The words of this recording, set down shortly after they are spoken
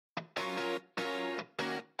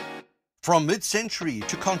From mid-century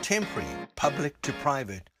to contemporary, public to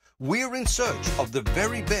private, we're in search of the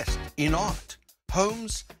very best in art,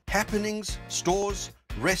 homes, happenings, stores,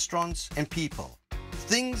 restaurants, and people.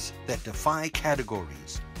 Things that defy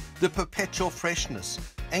categories. The perpetual freshness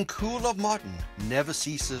and cool of modern never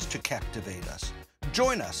ceases to captivate us.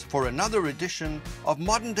 Join us for another edition of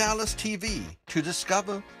Modern Dallas TV to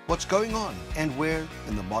discover what's going on and where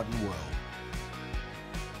in the modern world.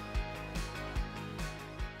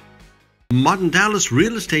 Modern Dallas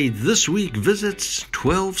Real Estate this week visits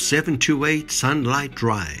 12728 Sunlight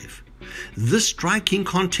Drive. This striking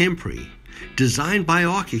contemporary, designed by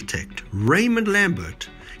architect Raymond Lambert,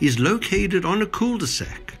 is located on a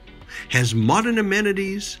cul-de-sac, has modern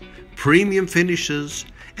amenities, premium finishes,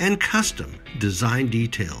 and custom design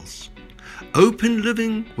details. Open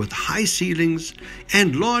living with high ceilings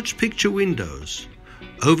and large picture windows,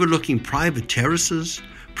 overlooking private terraces,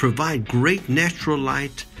 provide great natural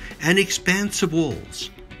light and expansive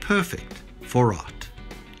walls, perfect for art.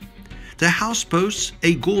 The house boasts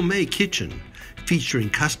a gourmet kitchen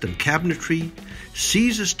featuring custom cabinetry,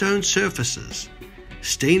 Caesar stone surfaces,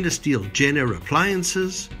 stainless steel Jenner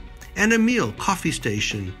appliances, and a meal coffee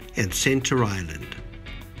station and center island.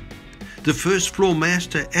 The first floor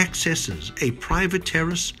master accesses a private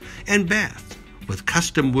terrace and bath with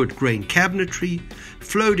custom wood grain cabinetry,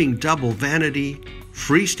 floating double vanity,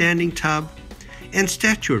 freestanding tub, and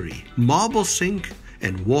statuary, marble sink,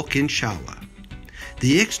 and walk-in shower.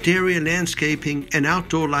 The exterior landscaping and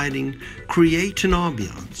outdoor lighting create an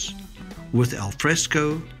ambiance with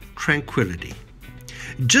alfresco tranquility.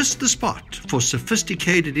 Just the spot for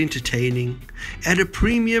sophisticated entertaining at a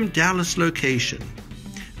premium Dallas location.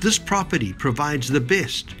 This property provides the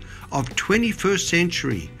best of 21st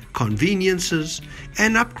century conveniences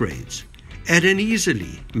and upgrades at an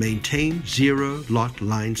easily maintained zero lot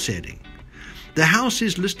line setting. The house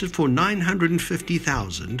is listed for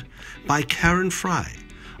 $950,000 by Karen Fry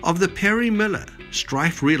of the Perry Miller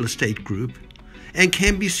Strife Real Estate Group and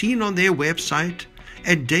can be seen on their website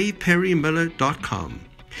at daveperrymiller.com.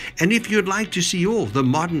 And if you'd like to see all the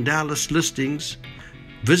Modern Dallas listings,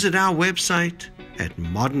 visit our website at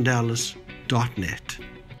moderndallas.net.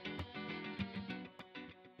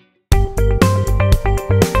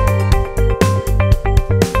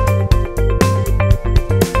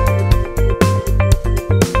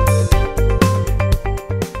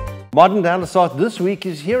 Modern Dallas Art this week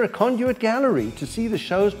is here at Conduit Gallery to see the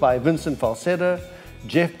shows by Vincent Falsetta,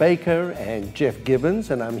 Jeff Baker, and Jeff Gibbons,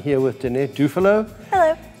 and I'm here with Danette Dufalo.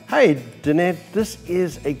 Hello. Hi, Danette. This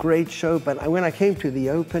is a great show, but when I came to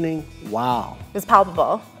the opening, wow. It was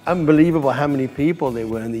palpable. Unbelievable how many people there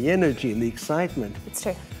were and the energy and the excitement. It's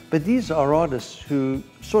true. But these are artists who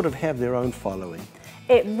sort of have their own following.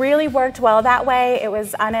 It really worked well that way. It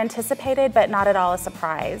was unanticipated, but not at all a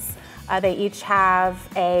surprise. They each have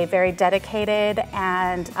a very dedicated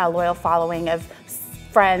and a loyal following of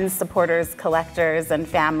friends, supporters, collectors, and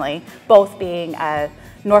family, both being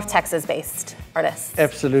North Texas-based artists.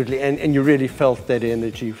 Absolutely, and you really felt that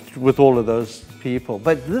energy with all of those people.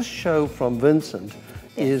 But this show from Vincent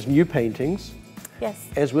is new paintings, yes,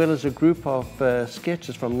 as well as a group of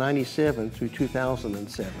sketches from 97 through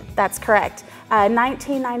 2007. That's correct.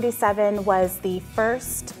 1997 was the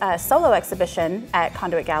first solo exhibition at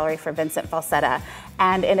Conduit Gallery for Vincent Falsetta.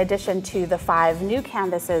 And in addition to the 5 new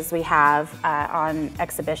canvases we have on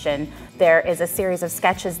exhibition, there is a series of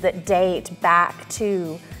sketches that date back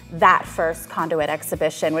to that first Conduit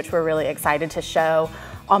exhibition, which we're really excited to show,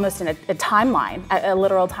 almost in a timeline, a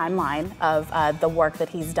literal timeline of the work that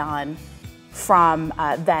he's done from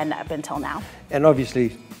then up until now. And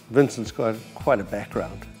obviously, Vincent's got quite a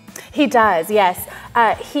background. He does, yes.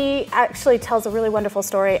 He actually tells a really wonderful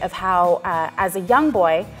story of how, as a young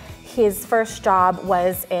boy, his first job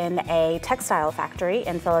was in a textile factory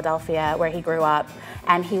in Philadelphia where he grew up,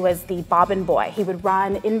 and he was the bobbin boy. He would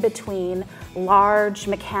run in between large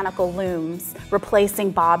mechanical looms,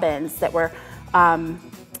 replacing bobbins that were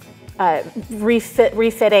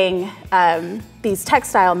refitting these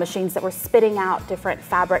textile machines that were spitting out different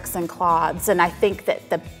fabrics and cloths. And I think that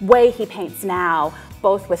the way he paints now,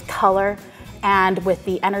 both with color and with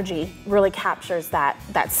the energy, really captures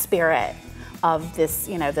that spirit of this,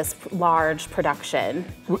 this large production.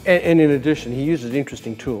 And in addition, he uses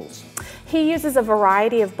interesting tools. He uses a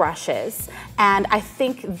variety of brushes, and I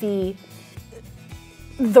think the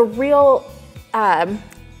real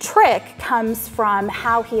trick comes from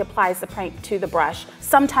how he applies the paint to the brush,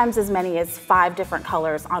 sometimes as many as 5 different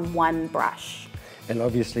colors on one brush. And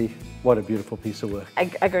obviously, what a beautiful piece of work.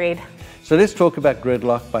 Agreed. So let's talk about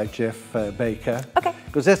Gridlock by Jeff Baker. Okay.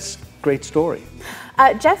 Because that's great story.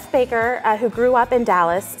 Jeff Baker, who grew up in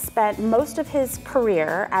Dallas, spent most of his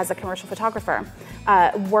career as a commercial photographer,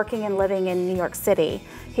 working and living in New York City.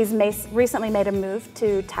 He's recently made a move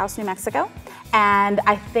to Taos, New Mexico, and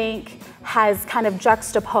I think has kind of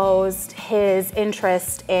juxtaposed his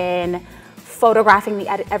interest in photographing the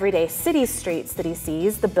everyday city streets that he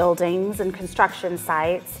sees, the buildings and construction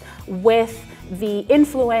sites, with the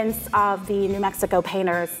influence of the New Mexico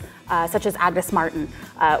painters such as Agnes Martin,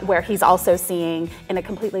 where he's also seeing in a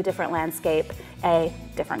completely different landscape a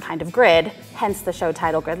different kind of grid, hence the show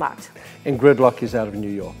title Gridlocked. And Gridlock is out of New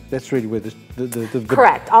York. That's really where the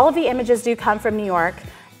Correct. All of the images do come from New York,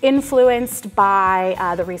 influenced by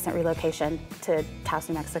the recent relocation to Taos,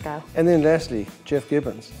 New Mexico. And then lastly, Jeff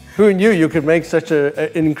Gibbons. Who knew you could make such an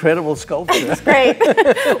incredible sculpture? It's great.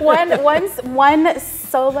 One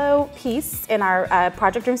solo piece in our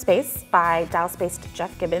project room space by Dallas-based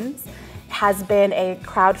Jeff Gibbons has been a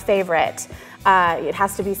crowd favorite. It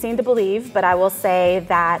has to be seen to believe, but I will say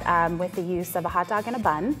that with the use of a hot dog and a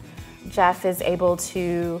bun, Jeff is able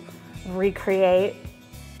to recreate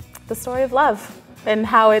the story of love and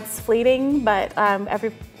how it's fleeting, but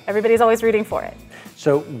everybody's always rooting for it.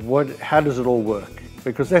 So how does it all work?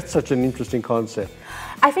 Because that's such an interesting concept.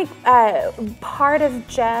 I think part of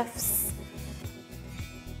Jeff's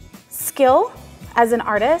skill as an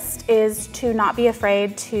artist is to not be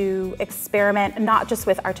afraid to experiment, not just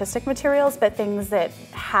with artistic materials, but things that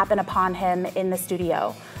happen upon him in the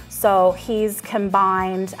studio. So he's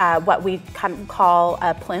combined what we kind of call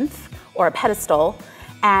a plinth or a pedestal,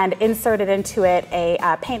 and inserted into it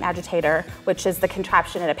a paint agitator, which is the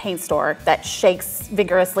contraption at a paint store that shakes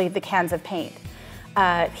vigorously the cans of paint.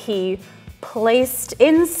 He placed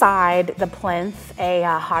inside the plinth a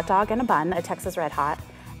hot dog and a bun, a Texas Red Hot,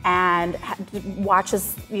 and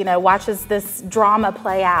watches this drama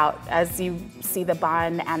play out as you see the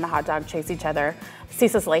bun and the hot dog chase each other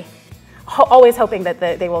ceaselessly, always hoping that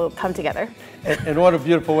they will come together. And what a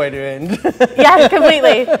beautiful way to end. Yeah,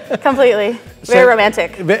 completely. Very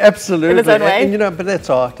romantic. Absolutely. In its own way. And but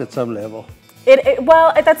that's art at some level.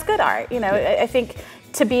 Well, that's good art. I think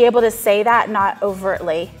to be able to say that, not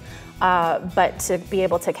overtly, but to be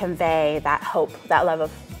able to convey that hope, that love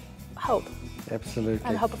of hope. Absolutely.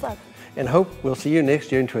 And hope of love. And hope we'll see you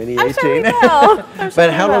next year in 2018. I'm sure we will.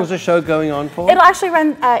 But how long is the show going on for? It'll actually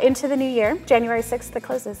run into the new year. January 6th, it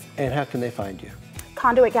closes. And how can they find you?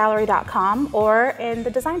 ConduitGallery.com or in the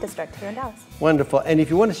Design District here in Dallas. Wonderful. And if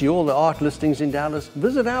you want to see all the art listings in Dallas,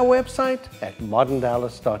 visit our website at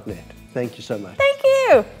moderndallas.net. Thank you so much. Thank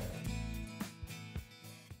you.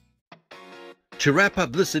 To wrap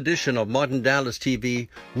up this edition of Modern Dallas TV,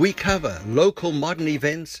 we cover local modern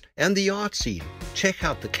events and the art scene. Check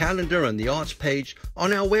out the calendar and the arts page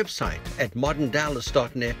on our website at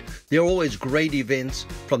moderndallas.net. There are always great events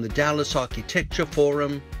from the Dallas Architecture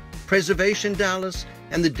Forum, Preservation Dallas,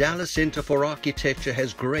 and the Dallas Center for Architecture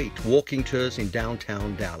has great walking tours in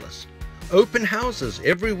downtown Dallas. Open houses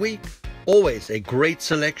every week, always a great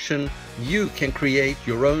selection. You can create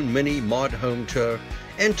your own mini mod home tour.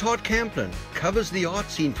 And Todd Camplin covers the art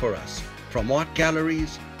scene for us, from art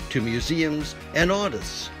galleries to museums and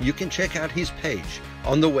artists. You can check out his page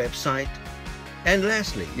on the website. And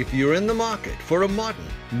lastly, if you're in the market for a modern,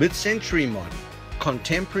 mid-century modern,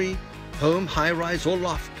 contemporary, home, high-rise or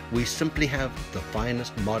loft, we simply have the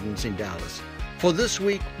finest moderns in Dallas. For this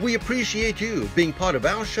week, we appreciate you being part of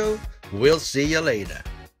our show. We'll see you later.